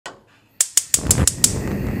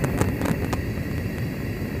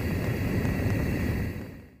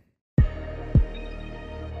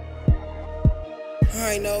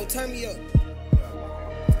ain't know. Turn me up.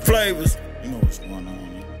 Flavors. You know what's going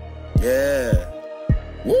on. Yeah.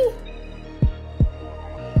 Woo.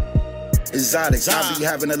 Exotics, I be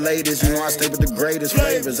having the latest, you know I stay with the greatest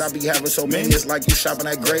flavors. I be having so many, it's like you shopping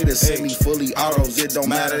at greatest. Send me fully autos, it don't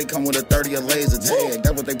matter, they come with a 30 a laser tag.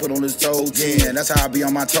 That's what they put on his toes, 10, that's how I be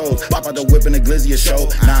on my toes. Pop out the whip in the glizzy show,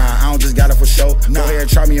 nah, I don't just got it for show. Go ahead,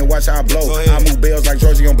 try me and watch how I blow. I move bells like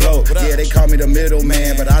Georgie on blow. Yeah, they call me the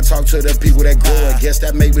middleman, but I talk to the people that grow it. Guess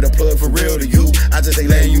that make me the plug for real to you. I just ain't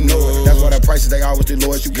letting you know it. That's why the prices they always the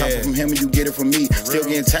lowest. You cop it from him and you get it from me. Still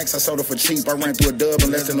getting taxed, I sold it for cheap. I ran through a dub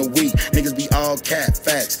in less than a week. Niggas be all cat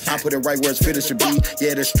facts. I put it right where it's fitted should be.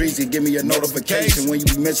 Yeah, the streets can give me a notification when you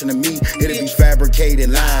be mentioning me. It'll be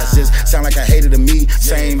fabricated lies. Just sound like I hated me.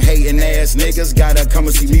 Same hating ass niggas gotta come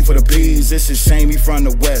and see me for the peas. This is shame, he from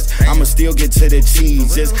the west. I'ma still get to the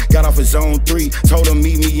cheese. Just got off his zone 3. Told him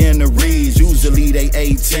meet me in the Reeds. Usually they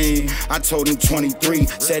 18. I told him 23.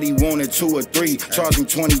 Said he wanted 2 or 3. Charged him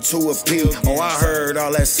 22 a pill. Oh, I heard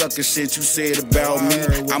all that sucker shit you said about me.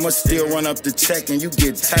 I'ma still run up the check and you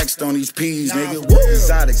get taxed on these peas, nigga. Woo.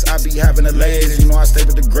 Exotics, I be having the latest, you know I stay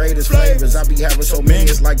with the greatest flavors. I be having so many,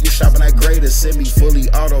 it's like you shopping at greatest. Send me fully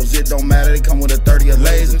autos, it don't matter, they come with a 30 a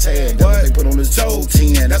laser tag. That's what they put on his toe,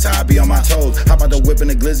 10, that's how I be on my toes. Hop out the whip in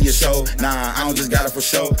the glizzy show, nah, I don't just got it for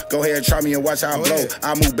show. Go ahead, try me and watch how I blow.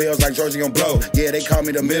 I move bells like Georgie on blow. Yeah, they call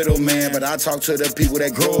me the middleman, but I talk to the people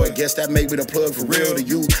that grow it. Guess that make me the plug for real to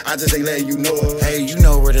you. I just ain't letting you know it. Hey, you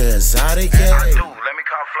know where the exotic at? I do, let me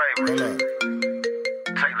call Flavor.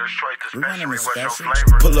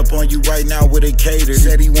 Pull up on you right now with a cater.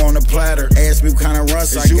 Said he want a platter. Ask me what kind of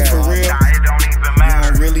runs I got. You for real? Nah, it don't even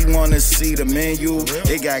matter. I really wanna see the menu.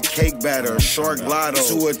 It got cake batter, short glotto,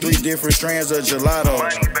 2 or 3 different strands of gelato.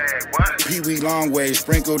 Money bag, what? Pee-wee long way,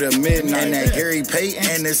 sprinkled at midnight. And that Gary Payton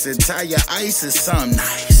and this Italian ice is something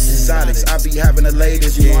nice. Exotics, I be having the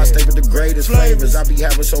latest, you know I stay with the greatest flavors. I be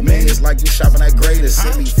having so many, it's like you shopping at greatest.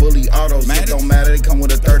 Send me fully autos, it don't matter, they come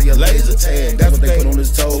with a 30 a laser tag. That's what they put on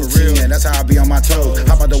his toes, 10, that's how I be on my toes.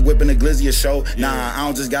 Hop out the whip in the glizzy show, nah, I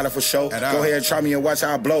don't just got it for show. Go ahead, try me and watch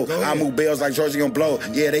how I blow. I move bells like Georgie on blow.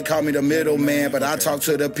 Yeah, they call me the middleman, but I talk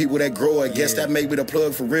to the people that grow it. Guess that make me the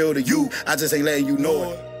plug for real to you. I just ain't letting you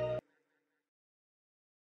know it.